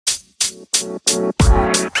Welcome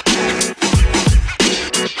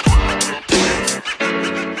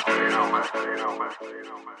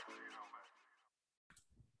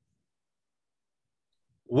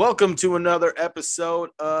to another episode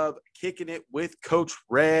of Kicking It with Coach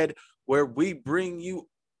Red, where we bring you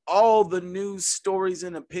all the news, stories,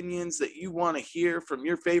 and opinions that you want to hear from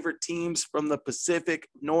your favorite teams from the Pacific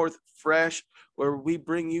North Fresh, where we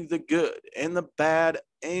bring you the good and the bad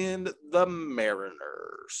and the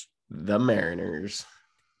Mariners. The Mariners.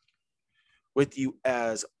 With you,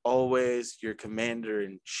 as always, your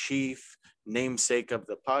commander-in-chief, namesake of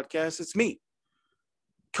the podcast. It's me,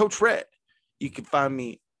 Coach Red. You can find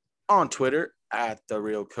me on Twitter at The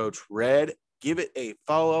Real Coach Red. Give it a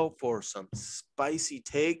follow for some spicy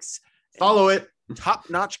takes. Follow it.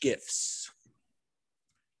 Top-notch gifts.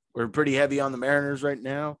 We're pretty heavy on the Mariners right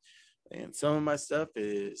now, and some of my stuff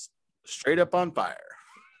is straight up on fire.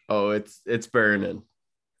 Oh, it's burning.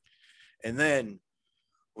 And then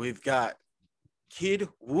we've got Kid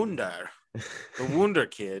Wunder, the Wunder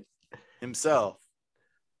Kid himself.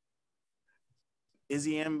 Is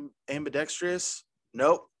he ambidextrous?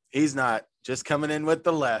 Nope, he's not. Just coming in with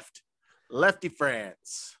the left. Lefty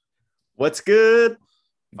France. What's good?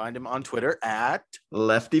 Find him on Twitter at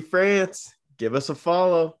Lefty France. Give us a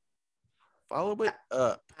follow. Follow it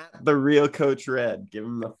up. At The Real Coach Red. Give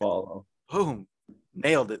him the follow. Boom.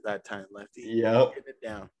 Nailed it that time, Lefty. Yep. Getting it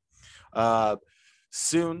down.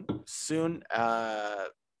 Soon.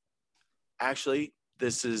 Actually,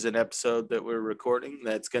 this is an episode that we're recording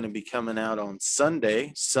that's going to be coming out on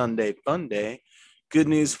Sunday Fun Day. Good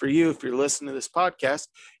news for you. If you're listening to this podcast,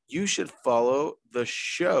 you should follow the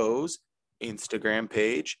show's Instagram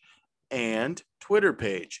page and Twitter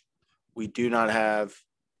page. We do not have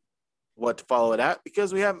what to follow it at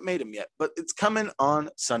because we haven't made them yet, but it's coming on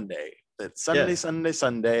Sunday. That's Sunday, Yeah.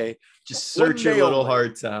 Sunday. Just search your One day little only.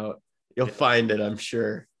 hearts out. You'll find it, I'm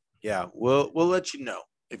sure. Yeah, we'll let you know.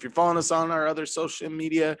 If you're following us on our other social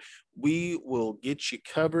media, we will get you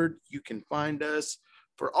covered. You can find us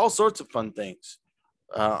for all sorts of fun things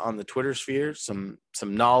on the Twitter sphere, some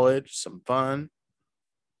knowledge, some fun,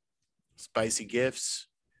 spicy gifts,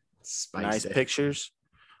 nice pictures.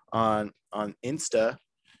 On Insta,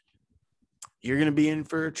 you're going to be in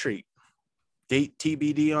for a treat. Date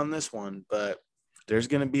TBD on this one, but there's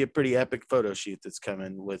going to be a pretty epic photo shoot that's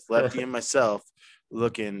coming with Lefty and myself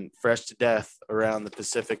looking fresh to death around the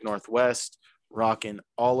Pacific Northwest, rocking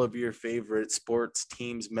all of your favorite sports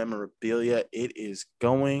teams memorabilia. It is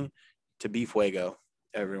going to be fuego,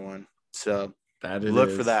 everyone. So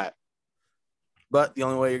look for that. But the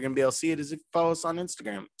only way you're going to be able to see it is if you follow us on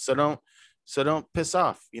Instagram. So don't piss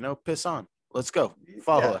off, piss on. Let's go.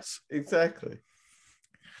 Follow us. Exactly.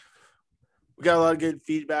 We got a lot of good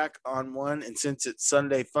feedback on one, and since it's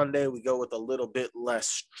Sunday Fun Day, we go with a little bit less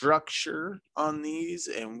structure on these,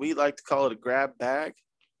 and we like to call it a grab bag.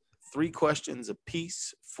 3 questions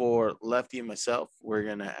apiece for Lefty and myself. We're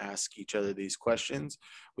going to ask each other these questions.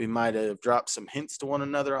 We might have dropped some hints to one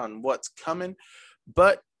another on what's coming,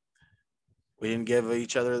 but we didn't give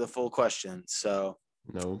each other the full question. So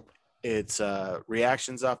no, it's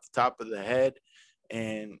reactions off the top of the head,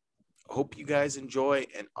 and hope you guys enjoy.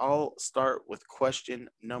 And I'll start with question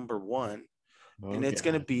number 1. And it's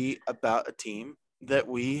going to be about a team that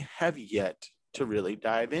we have yet to really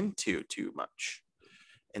dive into too much.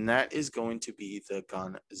 And that is going to be the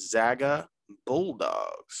Gonzaga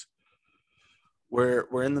Bulldogs.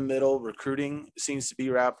 We're in the middle. Recruiting seems to be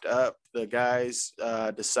wrapped up. The guys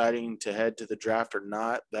deciding to head to the draft or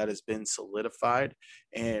not, that has been solidified.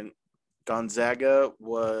 And Gonzaga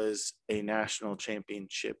was a national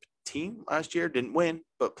championship team last year. Didn't win,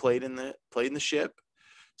 but played in the ship.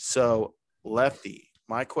 So, Lefty,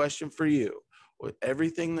 my question for you, with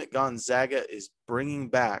everything that Gonzaga is bringing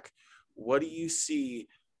back, what do you see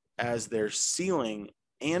as their ceiling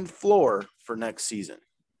and floor for next season?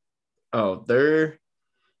 Oh, they're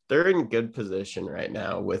in good position right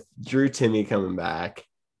now with Drew Timme coming back,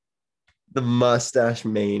 the mustache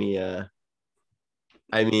mania.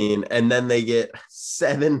 I mean, and then they get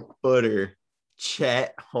 7-footer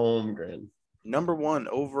Chet Holmgren. Number 1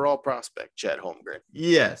 overall prospect, Chet Holmgren.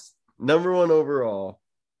 Yes, number 1 overall.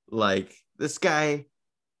 Like, this guy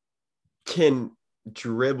can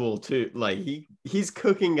dribble too. Like, he's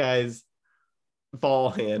cooking guys ball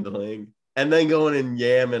handling and then going and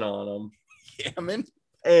yamming on them. Yamming?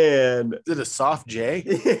 And is it a soft J?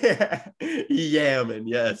 Yeah, yamming.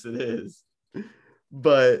 Yes, it is.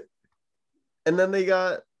 But and then they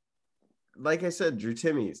got, like I said, Drew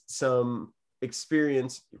Timme, some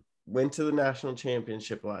experience, went to the national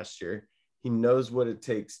championship last year. He knows what it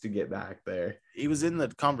takes to get back there. He was in the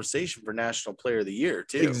conversation for National Player of the Year,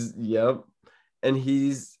 too. Yep. and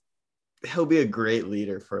he'll be a great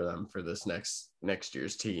leader for them for this next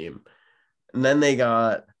year's team. And then they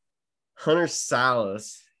got Hunter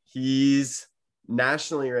Salas. He's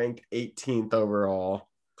nationally ranked 18th overall.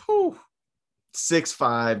 Whew.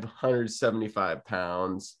 6'5", 175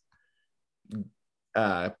 pounds,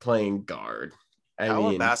 playing guard.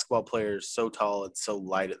 How a basketball player is so tall and so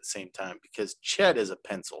light at the same time, because Chet is a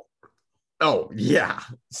pencil. Oh yeah,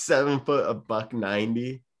 7 foot, a buck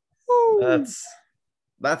 90. That's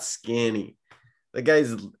skinny. The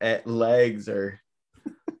guy's legs are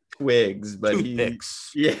twigs, but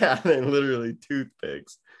toothpicks. They're literally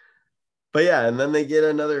toothpicks. But yeah, and then they get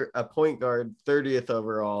a point guard, 30th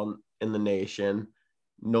overall in the nation,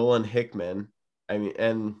 Nolan Hickman. I mean,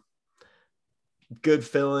 and good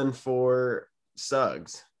fill-in for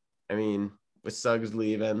Suggs. I mean, with Suggs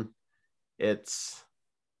leaving, they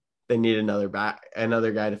need another guy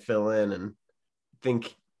to fill in, and I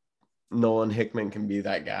think Nolan Hickman can be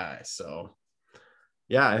that guy. So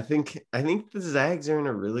yeah, I think the Zags are in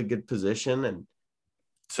a really good position. And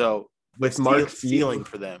so with Mark ceiling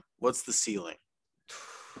for them, what's the ceiling?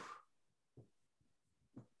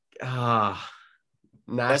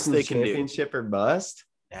 National championship or bust.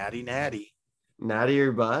 Natty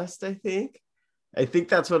or bust. I think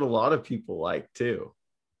that's what a lot of people like too,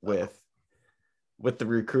 with the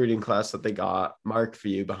recruiting class that they got. Mark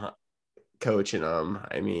Few behind coaching them.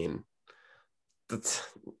 I mean,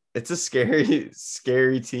 it's a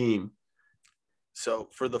scary team. So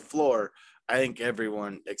for the floor, I think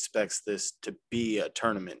everyone expects this to be a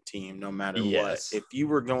tournament team, no matter what. If you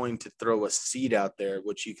were going to throw a seed out there,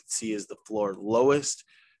 which you could see as the floor lowest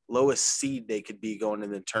seed they could be going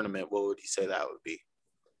in the tournament, what would you say that would be?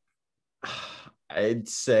 I'd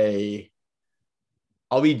say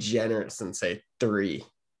I'll be generous and say 3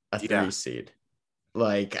 seed.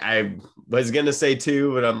 Like, I was gonna say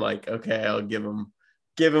 2, but I'm like, okay, I'll give them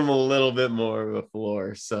a little bit more of a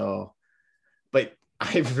floor. So, but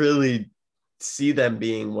I really see them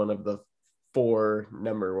being one of the 4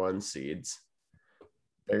 number 1 seeds.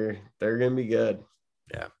 They're gonna be good.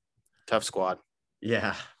 Yeah, tough squad.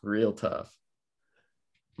 Yeah, real tough.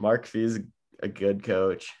 Mark Fee's a good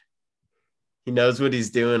coach. He knows what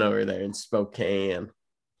he's doing over there in Spokane.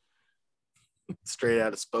 Straight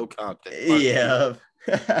out of Spokane. Yeah.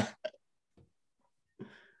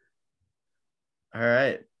 All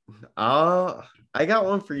right. I got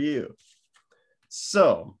one for you.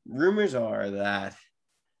 So, rumors are that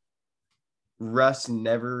Russ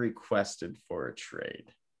never requested for a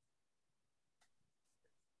trade.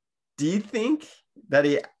 Do you think that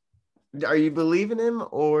are you believing him,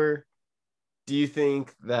 or do you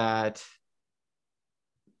think that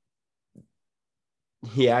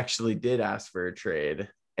he actually did ask for a trade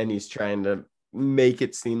and he's trying to make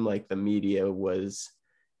it seem like the media was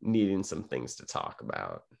needing some things to talk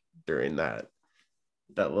about during that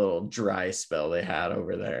little dry spell they had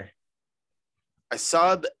over there? I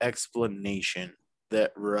saw the explanation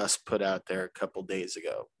that Russ put out there a couple days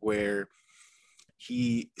ago, where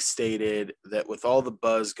he stated that with all the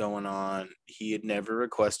buzz going on, he had never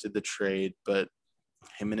requested the trade, but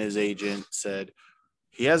him and his agent said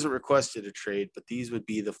he hasn't requested a trade, but these would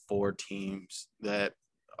be the 4 teams that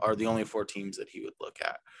are the only 4 teams that he would look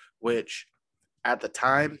at, which at the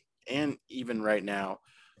time and even right now,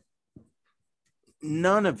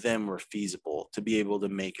 none of them were feasible to be able to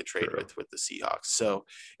make a trade with the Seahawks. So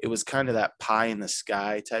it was kind of that pie in the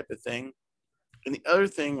sky type of thing. And the other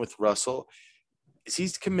thing with Russell is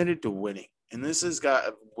he's committed to winning, and this has got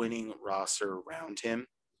a winning roster around him.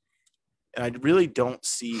 And I really don't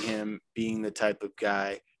see him being the type of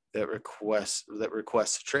guy that requests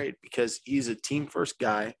a trade, because he's a team first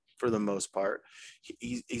guy for the most part.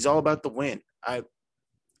 He's all about the win.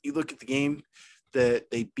 You look at the game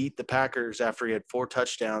that they beat the Packers after he had 4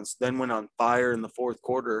 touchdowns, then went on fire in the fourth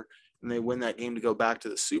quarter, and they win that game to go back to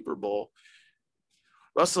the Super Bowl.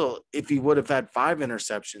 Russell, if he would have had 5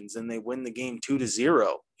 interceptions and they win the game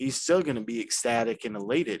 2-0, he's still going to be ecstatic and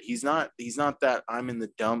elated. He's not that I'm in the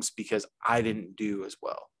dumps because I didn't do as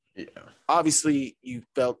well. Yeah. Obviously, you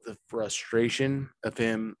felt the frustration of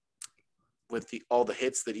him with all the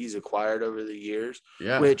hits that he's acquired over the years.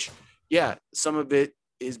 Yeah. Which, yeah, some of it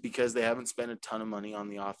is because they haven't spent a ton of money on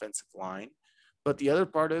the offensive line. But the other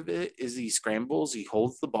part of it is he scrambles, he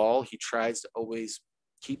holds the ball, he tries to always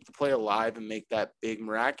keep the play alive and make that big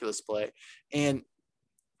miraculous play. And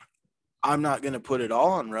I'm not going to put it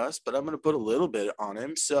all on Russ, but I'm going to put a little bit on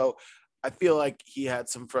him. So I feel like he had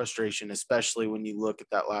some frustration, especially when you look at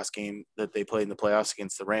that last game that they played in the playoffs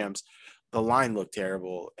against the Rams. The line looked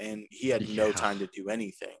terrible, and he had no time to do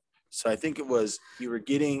anything. So I think you were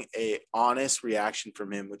getting a honest reaction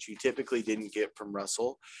from him, which you typically didn't get from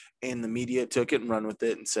Russell. And the media took it and run with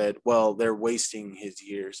it and said, well, they're wasting his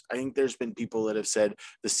years. I think there's been people that have said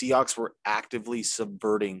the Seahawks were actively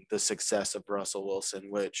subverting the success of Russell Wilson,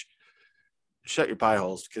 which shut your pie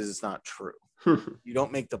holes because it's not true. You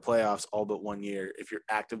don't make the playoffs all but 1 year if you're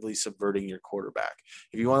actively subverting your quarterback.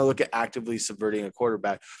 If you want to look at actively subverting a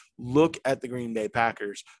quarterback, look at the Green Bay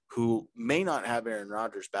Packers, who may not have Aaron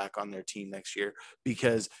Rodgers back on their team next year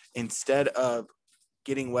because instead of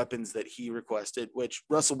getting weapons that he requested, which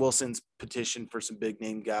Russell Wilson's petitioned for some big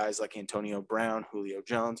name guys like Antonio Brown, Julio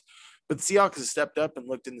Jones, but the Seahawks have stepped up and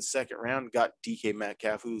looked in the second round, got DK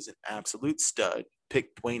Metcalf, who's an absolute stud,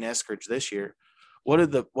 picked Dwayne Eskridge this year. What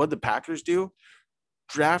did the Packers do?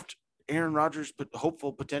 Draft Aaron Rodgers, but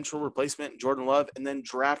hopeful potential replacement, Jordan Love, and then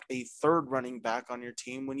draft a third running back on your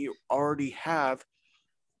team when you already have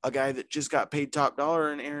a guy that just got paid top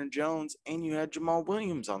dollar in Aaron Jones, and you had Jamal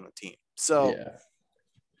Williams on the team. So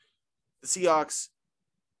the Seahawks,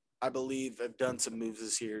 I believe, have done some moves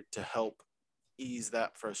this year to help ease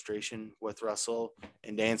that frustration with Russell.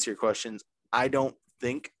 And to answer your questions, I don't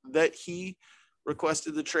think that he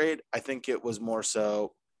requested the trade. I think it was more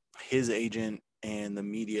so his agent and the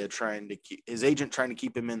media trying to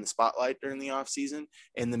keep him in the spotlight during the offseason,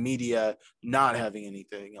 and the media not having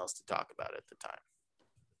anything else to talk about at the time.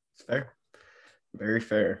 It's fair. Very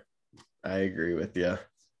fair. I agree with you.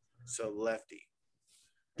 So, Lefty.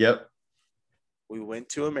 Yep. We went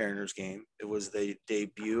to a Mariners game. It was the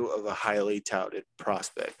debut of a highly touted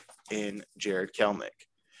prospect in Jared Kelnick.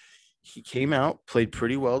 He came out, played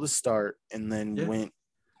pretty well to start, and then went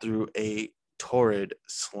through a torrid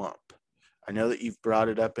slump. I know that you've brought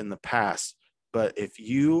it up in the past, but if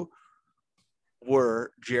you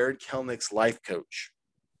were Jared Kelnick's life coach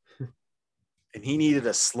and he needed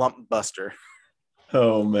a slump buster,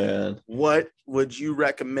 oh man, what would you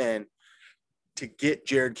recommend to get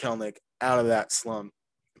Jared Kelnick out of that slump,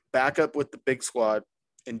 back up with the big squad,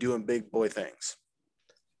 and doing big boy things?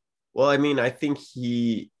 Well, I mean, I think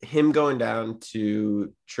him going down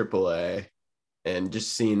to AAA and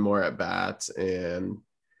just seeing more at bats and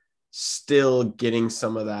still getting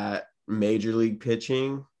some of that major league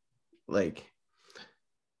pitching, like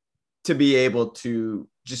to be able to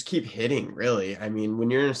just keep hitting, really. I mean, when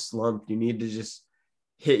you're in a slump, you need to just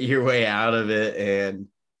hit your way out of it, and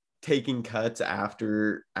taking cuts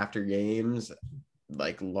after games,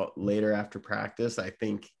 like later after practice, I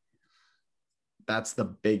think that's the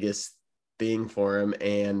biggest thing for him,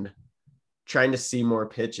 and trying to see more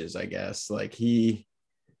pitches, I guess. Like he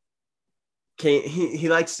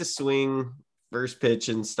likes to swing first pitch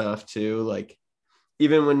and stuff too. Like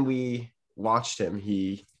even when we watched him,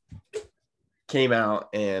 he came out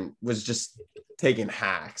and was just taking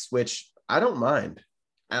hacks, which I don't mind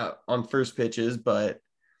out on first pitches, but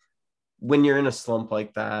when you're in a slump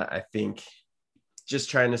like that, I think just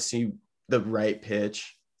trying to see the right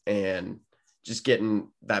pitch and just getting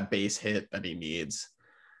that base hit that he needs,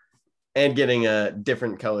 and getting a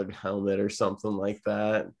different colored helmet or something like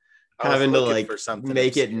that. Having to like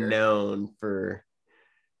make it known for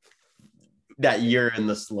that you're in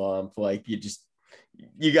the slump. Like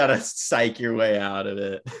you got to psych your way out of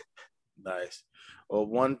it. Nice. Well,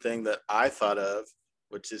 one thing that I thought of,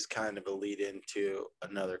 which is kind of a lead into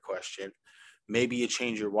another question, maybe you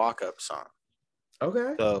change your walk-up song.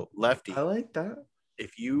 Okay. So, Lefty, I like that.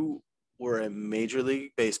 If you were a Major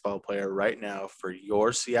League Baseball player right now for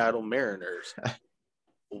your Seattle Mariners,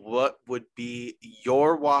 what would be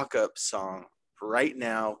your walk-up song right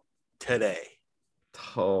now, today?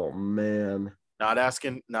 Oh man. Not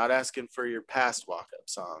asking for your past walk-up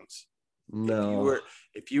songs. No.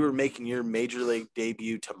 If you were making your Major League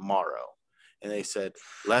debut tomorrow, and they said,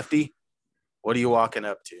 Lefty, what are you walking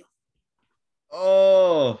up to?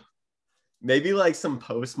 Oh, maybe like some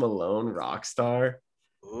Post Malone Rockstar.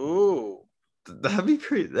 Ooh. That'd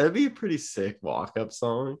be a pretty sick walk-up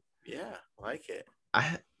song. Yeah, like it.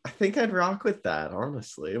 I think I'd rock with that,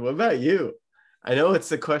 honestly. What about you? I know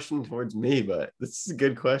it's a question towards me, but this is a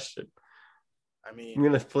good question. I mean, I'm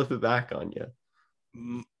gonna flip it back on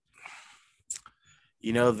you.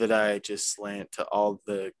 You know that I just slant to all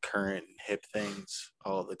the current hip things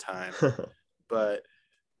all the time. But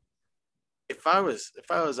if I was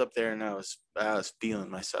up there and I was feeling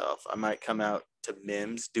myself, I might come out to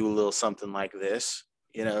Mims, do a little something like this,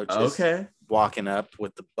 just walking up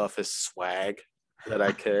with the buffest swag that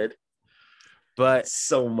I could. But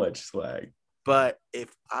so much swag. But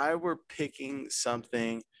if I were picking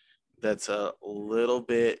something that's a little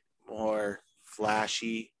bit more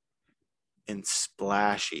flashy and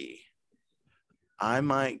splashy, I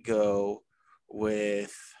might go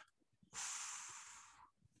with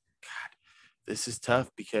this is tough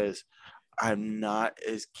because I'm not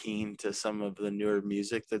as keen to some of the newer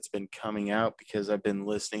music that's been coming out because I've been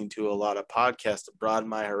listening to a lot of podcasts to broaden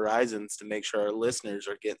my horizons to make sure our listeners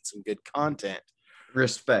are getting some good content.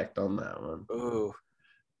 Respect on that one. Ooh.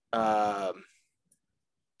 Or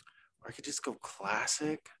I could just go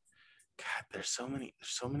classic. God, there's so many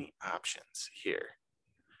options here.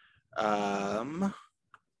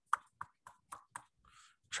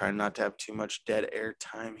 Trying not to have too much dead air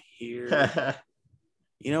time here.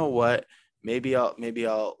 You know what? Maybe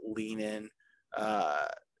I'll lean in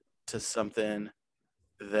to something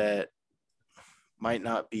that might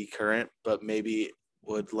not be current, but maybe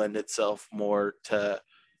would lend itself more to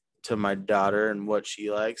my daughter and what she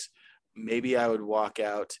likes. Maybe I would walk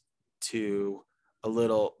out to a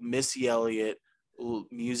little Missy Elliott.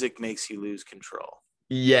 Music makes you lose control.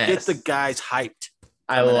 Yes. Get the guys hyped.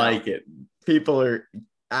 I like it. People are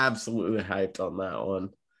absolutely hyped on that one.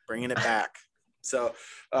 Bringing it back. So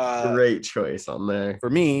great choice on there. For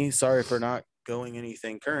me, sorry for not going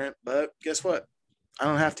anything current, but guess what? I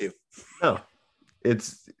don't have to. No.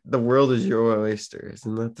 It's the world is your oyster.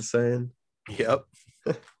 Isn't that the saying? Yep.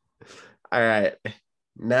 All right.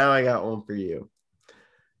 Now I got one for you.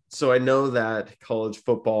 So I know that college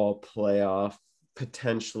football playoff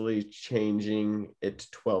potentially changing it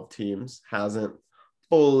to 12 teams hasn't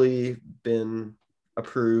fully been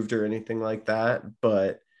approved or anything like that,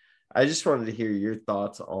 but I just wanted to hear your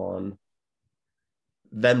thoughts on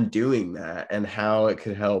them doing that and how it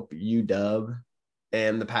could help UW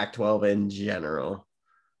and the Pac-12 in general.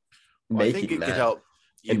 Well, I think it could help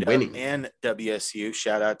and winning and WSU.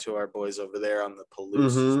 Shout out to our boys over there on the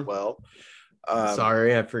Palouse as well.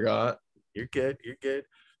 Sorry, I forgot. You're good.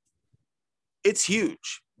 It's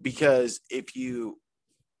huge because I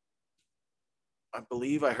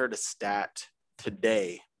believe I heard a stat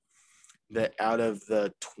today that out of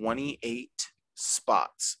the 28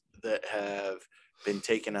 spots that have been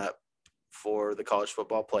taken up for the college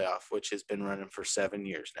football playoff, which has been running for 7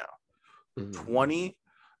 years now, 20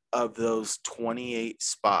 of those 28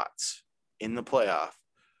 spots in the playoff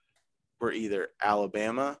were either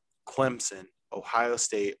Alabama, Clemson, Ohio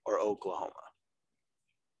State, or Oklahoma.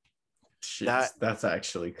 Jeez, that's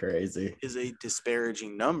actually crazy. Is a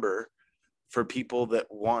disparaging number for people that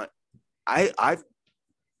want. I've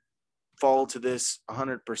fall to this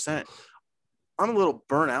 100%. I'm a little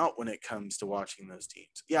burnt out when it comes to watching those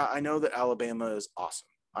teams. Yeah, I know that Alabama is awesome.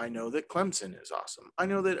 I know that Clemson is awesome. I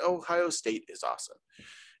know that Ohio State is awesome.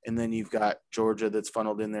 And then you've got Georgia that's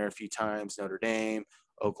funneled in there a few times, Notre Dame,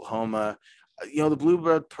 Oklahoma. The blue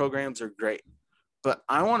blood programs are great. But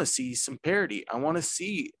I want to see some parity. I want to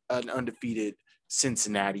see an undefeated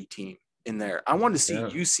Cincinnati team in there. I want to see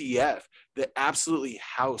UCF that absolutely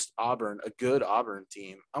housed Auburn, a good Auburn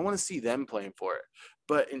team. I want to see them playing for it.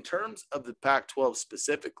 But in terms of the Pac-12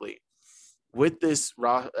 specifically, with this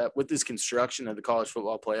construction of the college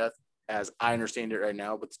football playoff, as I understand it right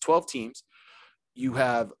now, with the 12 teams, you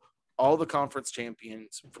have all the conference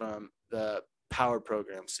champions from the power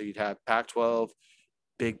programs. So you'd have Pac-12,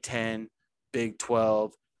 Big 10, Big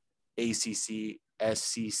 12, ACC,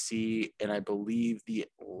 SEC, and I believe the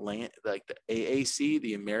AAC,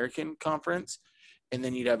 the American Conference, and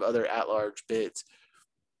then you'd have other at-large bids.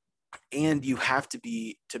 And you have to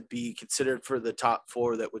be considered for the top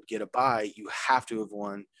 4 that would get a bye. You have to have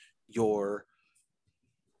won your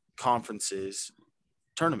conference's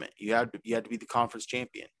tournament. You had to be the conference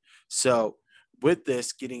champion. So with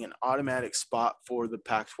this, getting an automatic spot for the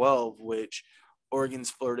Pac-12, which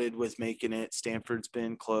Oregon's flirted with making it. Stanford's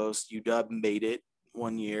been close. UW made it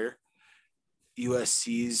 1 year.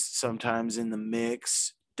 USC's sometimes in the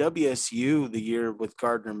mix. WSU, the year with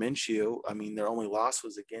Gardner Minshew, I mean, their only loss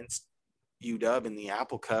was against UW in the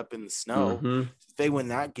Apple Cup in the snow. If they win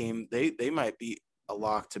that game, they might be a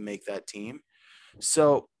lock to make that team.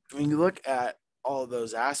 So when you look at all of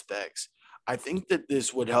those aspects, I think that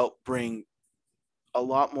this would help bring a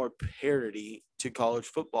lot more parity to college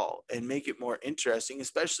football and make it more interesting,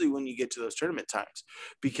 especially when you get to those tournament times,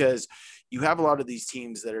 because you have a lot of these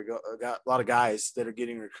teams that got a lot of guys that are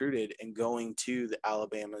getting recruited and going to the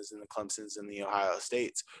Alabamas and the Clemsons and the Ohio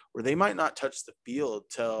States, where they might not touch the field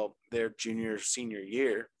till their junior, senior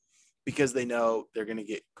year, because they know they're going to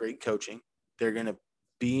get great coaching. They're going to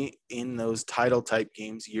be in those title type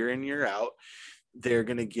games year in, year out. They're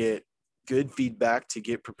going to get good feedback to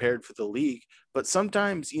get prepared for the league. But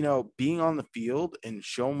sometimes, being on the field and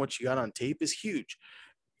showing what you got on tape is huge.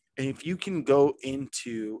 And if you can go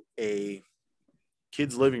into a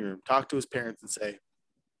kid's living room, talk to his parents and say,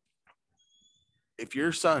 if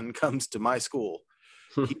your son comes to my school,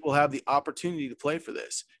 He will have the opportunity to play for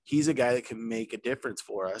this. He's a guy that can make a difference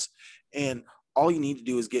for us. And all you need to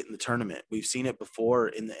do is get in the tournament. We've seen it before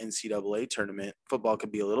in the NCAA tournament. Football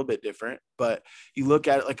could be a little bit different, but you look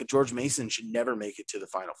at it like a George Mason should never make it to the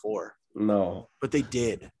Final Four. No. But they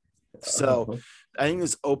did. So I think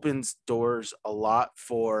this opens doors a lot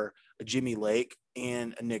for a Jimmy Lake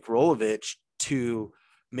and a Nick Rolovich to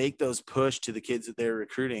make those push to the kids that they're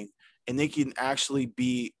recruiting. And they can actually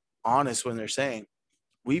be honest when they're saying,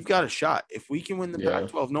 we've got a shot. If we can win the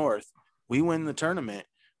Pac-12 North, we win the tournament.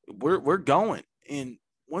 We're going. And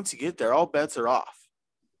once you get there, all bets are off.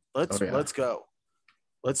 Let's go.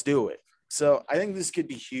 Let's do it. So I think this could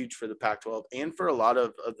be huge for the Pac-12 and for a lot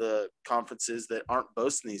of the conferences that aren't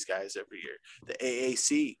boasting these guys every year. The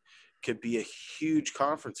AAC could be a huge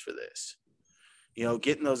conference for this. You know,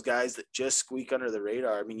 getting those guys that just squeak under the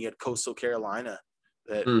radar. I mean, you had Coastal Carolina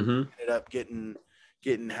that ended up getting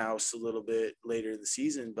housed a little bit later in the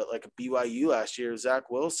season, but like a BYU last year, Zach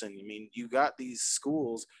Wilson. I mean, you got these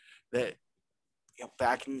schools that, you know,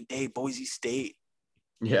 back in the day, Boise State.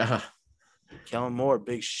 Yeah. Kellen Moore,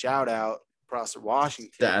 big shout out, Prosser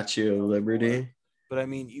Washington. Statue of Liberty. But I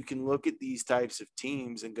mean, you can look at these types of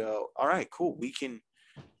teams and go, all right, cool. We can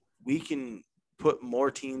put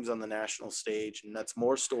more teams on the national stage, and that's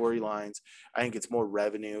more storylines. I think it's more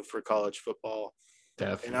revenue for college football.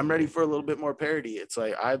 Definitely. And I'm ready for a little bit more parity. It's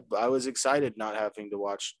like I was excited not having to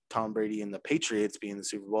watch Tom Brady and the Patriots be in the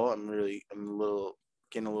Super Bowl. I'm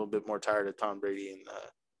getting a little bit more tired of Tom Brady and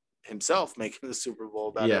himself making the Super Bowl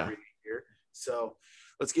about every year. So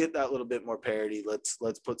let's get that little bit more parity. Let's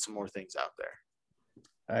put some more things out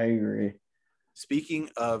there. I agree. Speaking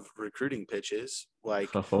of recruiting pitches, like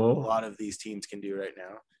a lot of these teams can do right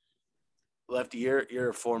now. Lefty, you're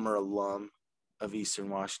a former alum of Eastern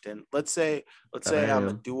Washington. Let's say I'm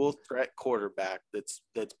a dual threat quarterback that's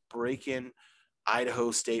breaking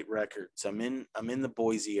Idaho State records. I'm in the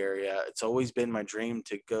Boise area. It's always been my dream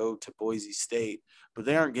to go to Boise State, but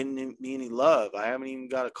they aren't getting me any love. I haven't even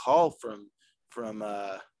got a call from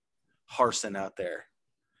Harsin out there,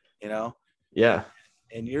 you know? Yeah.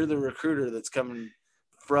 And you're the recruiter that's coming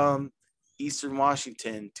from Eastern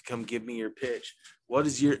Washington to come give me your pitch. What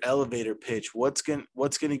is your elevator pitch? What's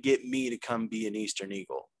gonna get me to come be an Eastern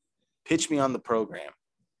Eagle? Pitch me on the program.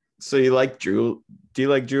 So you like do you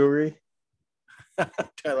like jewelry?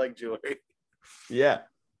 I like jewelry. Yeah.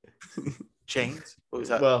 Chains? What was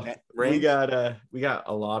that? Well, rings? we got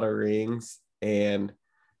a lot of rings, and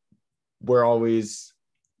we're always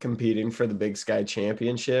competing for the Big Sky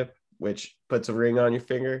Championship, which puts a ring on your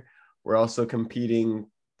finger. We're also competing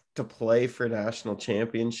to play for national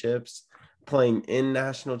championships, playing in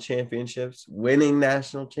national championships, winning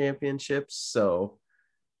national championships. So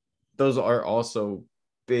those are also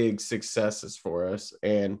big successes for us.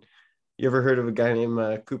 And you ever heard of a guy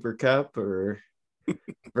named Cooper Kupp or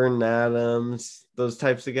Vernon Adams, those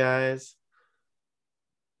types of guys?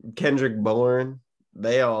 Kendrick Bourne,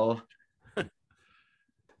 they're all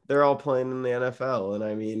playing in the NFL. And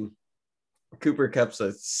I mean, Cooper Kupp's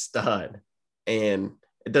a stud, and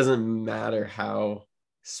it doesn't matter how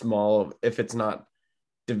small, if it's not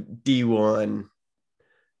D1,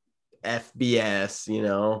 FBS, you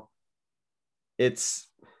know, it's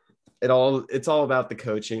all about the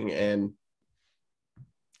coaching. And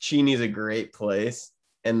Cheney's a great place,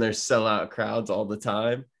 and there's sellout crowds all the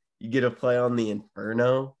time. You get to play on the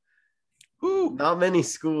Inferno. Woo. Not many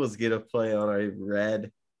schools get to play on a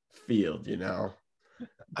red field, you know.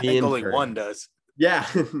 I think only one does. Yeah,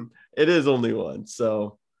 it is only one.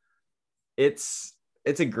 So it's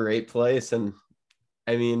a great place. And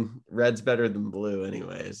I mean, red's better than blue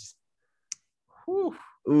anyways. Whew.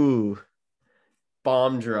 Ooh,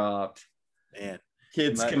 bomb dropped. Man,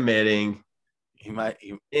 kids committing. You might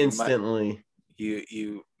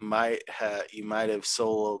have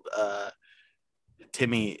sold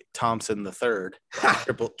Timmy Thompson III,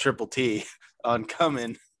 triple T, on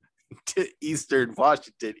coming to Eastern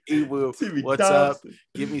Washington. Ewu, what's Thompson. Up?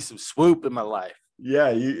 Give me some swoop in my life.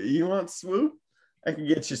 Yeah, you want swoop? I can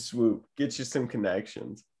get you swoop. Get you some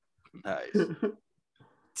connections. Nice.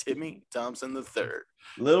 Timmy Thompson III.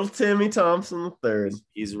 Little Timmy Thompson III.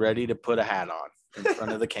 He's ready to put a hat on in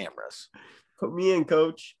front of the cameras. Put me in,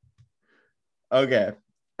 coach. Okay.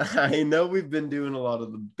 I know we've been doing a lot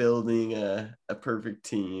of the building a perfect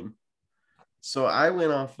team. So I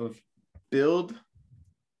went off of build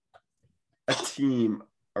a team,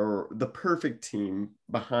 or the perfect team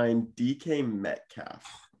behind DK Metcalf.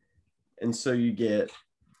 And so you get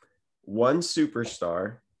one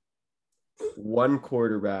superstar, one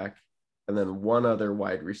quarterback, and then one other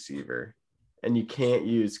wide receiver. And you can't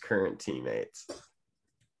use current teammates.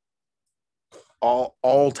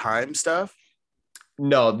 all time stuff.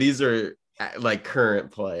 No, these are like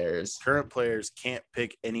current players. Current players can't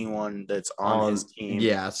pick anyone that's on his team.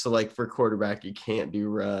 Yeah, so like for quarterback, you can't do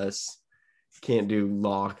Russ, can't do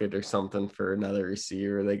Lockett or something for another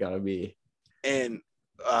receiver. They gotta be And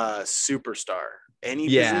superstar, any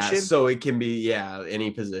yeah. position. So it can be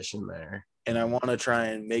any position there. And I want to try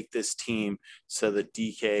and make this team so that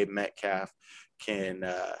DK Metcalf can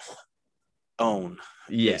own.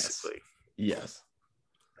 Yes. Basically. Yes.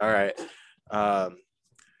 All right.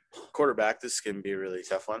 Quarterback, this is going to be a really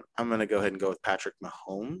tough one. I'm going to go ahead and go with Patrick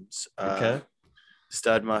Mahomes. Okay.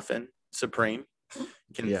 Stud muffin, supreme.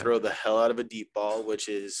 Can throw the hell out of a deep ball, which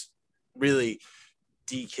is really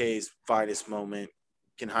DK's finest moment.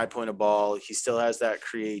 Can high point a ball. He still has that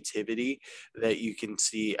creativity that you can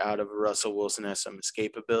see out of Russell Wilson. Has some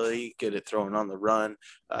escapability, good at throwing on the run.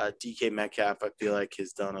 DK Metcalf, I feel like,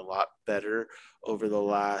 has done a lot better over the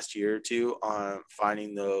last year or two on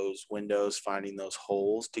finding those windows, finding those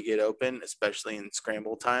holes to get open, especially in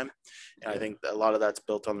scramble time. And I think a lot of that's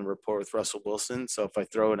built on the rapport with Russell Wilson. So if I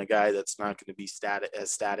throw in a guy that's not going to be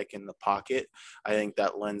static in the pocket, I think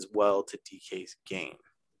that lends well to DK's game.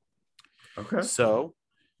 Okay. So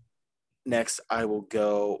next, I will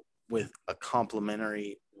go with a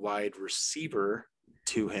complimentary wide receiver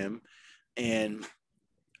to him. And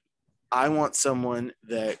I want someone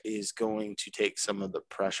that is going to take some of the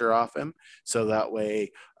pressure off him. So that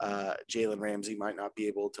way, Jalen Ramsey might not be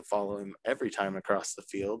able to follow him every time across the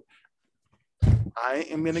field. I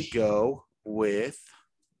am going to go with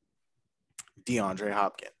DeAndre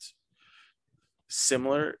Hopkins.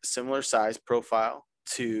 Similar size profile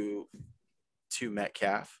to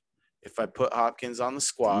Metcalf. If I put Hopkins on the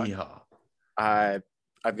squad, I've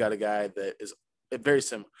got a guy that is very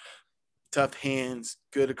similar. Tough hands,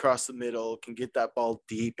 good across the middle, can get that ball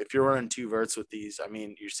deep. If you're running two verts with these, I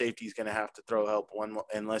mean, your safety is going to have to throw help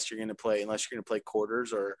unless you're going to play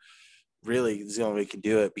quarters, or really is the only way you can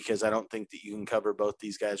do it, because I don't think that you can cover both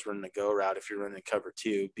these guys running a go route if you're running cover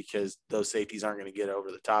two, because those safeties aren't going to get over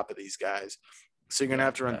the top of these guys. So you're going to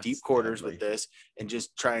have to run deep quarters with this and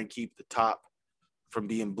just try and keep the top from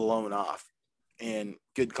being blown off. And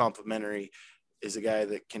good complimentary is a guy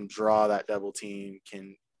that can draw that double team,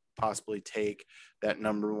 can possibly take that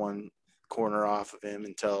number one corner off of him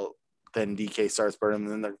until then DK starts burning, and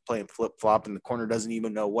then they're playing flip-flop, and the corner doesn't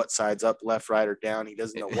even know what side's up, left, right, or down. He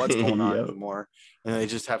doesn't know what's going on anymore. And they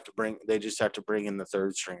just have to bring in the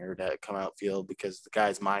third stringer to come out field because the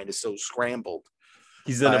guy's mind is so scrambled.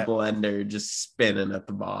 He's in a blender just spinning at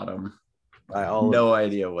the bottom. No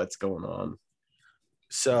idea what's going on.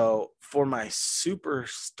 So for my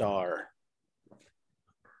superstar,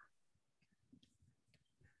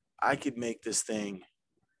 I could make this thing.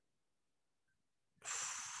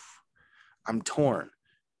 I'm torn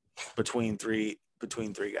between three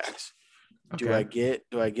guys. Okay.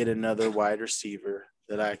 Do I get another wide receiver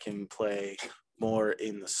that I can play more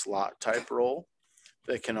in the slot type role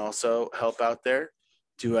that can also help out there?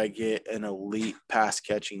 Do I get an elite pass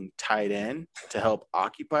catching tight end to help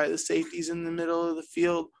occupy the safeties in the middle of the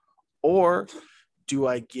field? Or do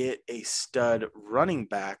I get a stud running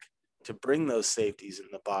back to bring those safeties in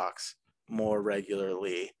the box more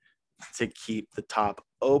regularly to keep the top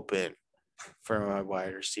open for my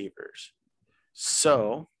wide receivers?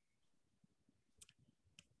 So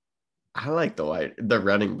I like the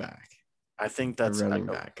running back. I think that's the running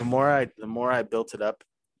back. The more I built it up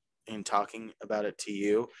in talking about it to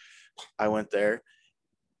you, I went there.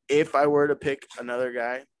 If I were to pick another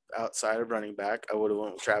guy outside of running back, I would have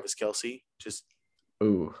went with Travis Kelce, just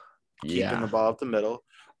keeping the ball up the middle.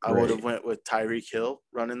 Great. I would have went with Tyreek Hill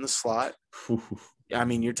running the slot. I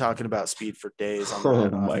mean, you're talking about speed for days on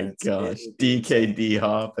that offense. My gosh, DK,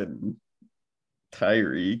 D-Hop, and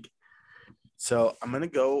Tyreek. So I'm going to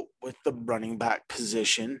go with the running back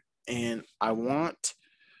position, and I want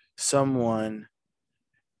someone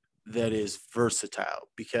that is versatile,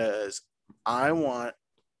 because I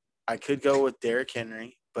could go with Derrick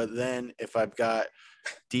Henry, but then if I've got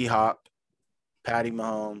D-Hop, Patty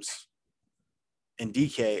Mahomes, and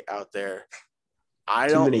DK out there, I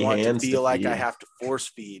don't want to feel like I have to force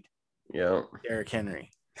feed Derrick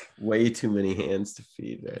Henry. Way too many hands to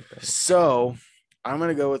feed right there. So I'm going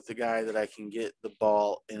to go with the guy that I can get the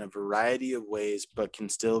ball in a variety of ways, but can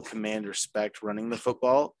still command respect running the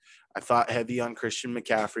football. I thought heavy on Christian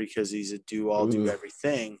McCaffrey because he's a do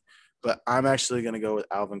everything. but I'm actually going to go with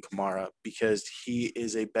Alvin Kamara because he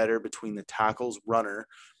is a better between the tackles runner,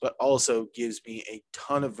 but also gives me a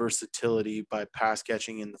ton of versatility by pass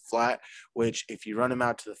catching in the flat, which if you run him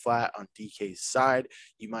out to the flat on DK's side,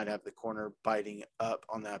 you might have the corner biting up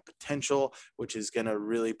on that potential, which is going to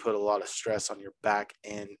really put a lot of stress on your back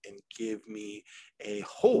end and give me a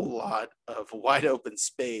whole lot of wide open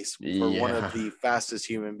space for one of the fastest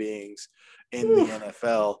human beings in the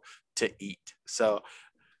NFL to eat. So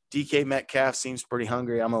DK Metcalf seems pretty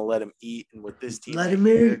hungry. I'm going to let him eat. And with this team,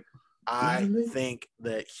 I think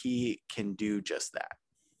that he can do just that.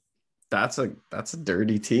 That's a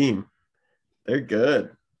dirty team. They're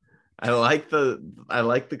good. I like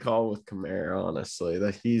the call with Kamara, honestly.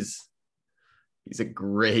 That he's a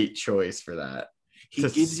great choice for that. He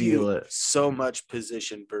gives you so much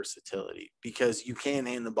position versatility because you can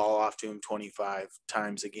hand the ball off to him 25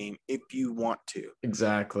 times a game if you want to.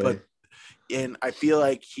 Exactly. And I feel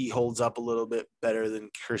like he holds up a little bit better than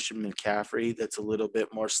Christian McCaffrey. That's a little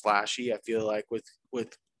bit more slashy. I feel like with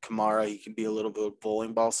Kamara, he can be a little bit of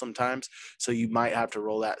bowling ball sometimes. So you might have to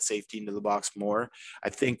roll that safety into the box more. I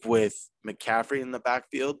think with McCaffrey in the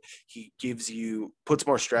backfield, he puts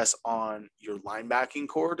more stress on your linebacking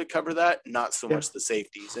core to cover that, not so much the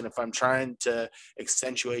safeties. And if I'm trying to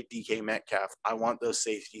accentuate DK Metcalf, I want those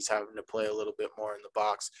safeties having to play a little bit more in the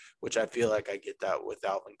box, which I feel like I get that with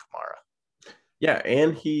Alvin Kamara. Yeah,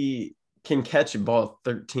 and he can catch a ball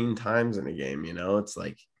 13 times in a game, It's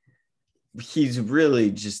like he's really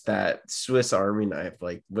just that Swiss Army knife.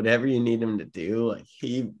 Like whatever you need him to do, like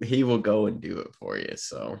he will go and do it for you.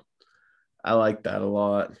 So I like that a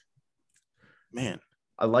lot. Man.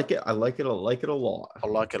 I like it a lot. I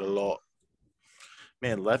like it a lot.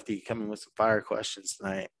 Man, Lefty coming with some fire questions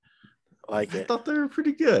tonight. I like it. I thought they were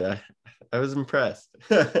pretty good. I was impressed.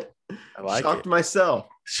 I like Shocked myself.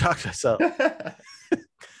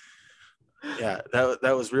 Yeah,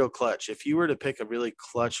 that was real clutch. If you were to pick a really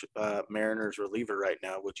clutch Mariners reliever right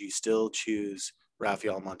now, would you still choose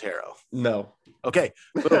Rafael Montero? No. Okay.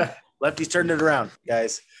 Boom. Lefty's turned it around,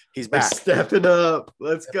 guys. He's back. We're stepping up.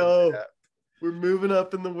 Let's go. We're moving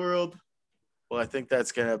up in the world. Well, I think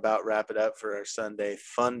that's going to about wrap it up for our Sunday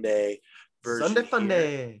Fun Day version. Sunday Fun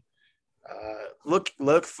Day.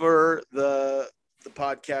 Look for the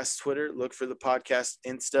podcast Twitter. Look for the podcast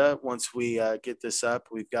Insta. Once we get this up,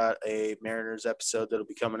 we've got a Mariners episode that'll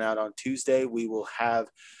be coming out on Tuesday. We will have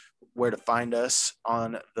where to find us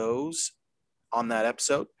on that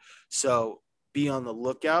episode. So be on the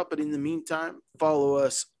lookout. But in the meantime, follow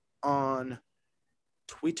us on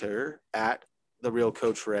Twitter at The Real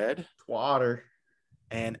Coach Red. Water.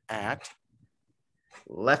 And at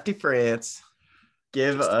Lefty France.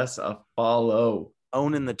 Give us a follow.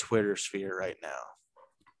 Owning the Twitter sphere right now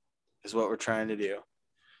is what we're trying to do.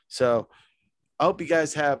 So I hope you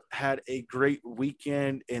guys have had a great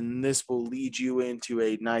weekend, and this will lead you into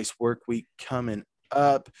a nice work week coming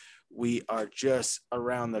up. We are just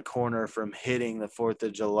around the corner from hitting the 4th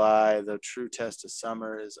of July. The true test of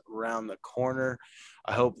summer is around the corner.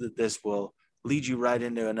 I hope that this will lead you right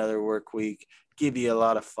into another work week, give you a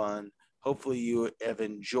lot of fun. Hopefully you have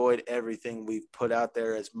enjoyed everything we've put out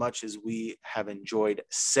there as much as we have enjoyed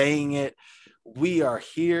saying it. We are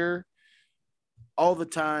here all the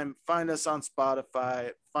time. Find us on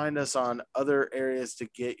Spotify. Find us on other areas to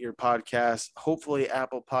get your podcast. Hopefully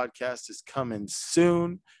Apple Podcast is coming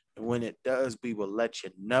soon. And when it does, we will let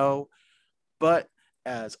you know. But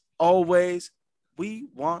as always, we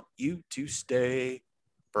want you to stay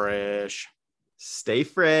fresh. Stay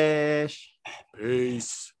fresh.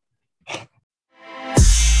 Peace.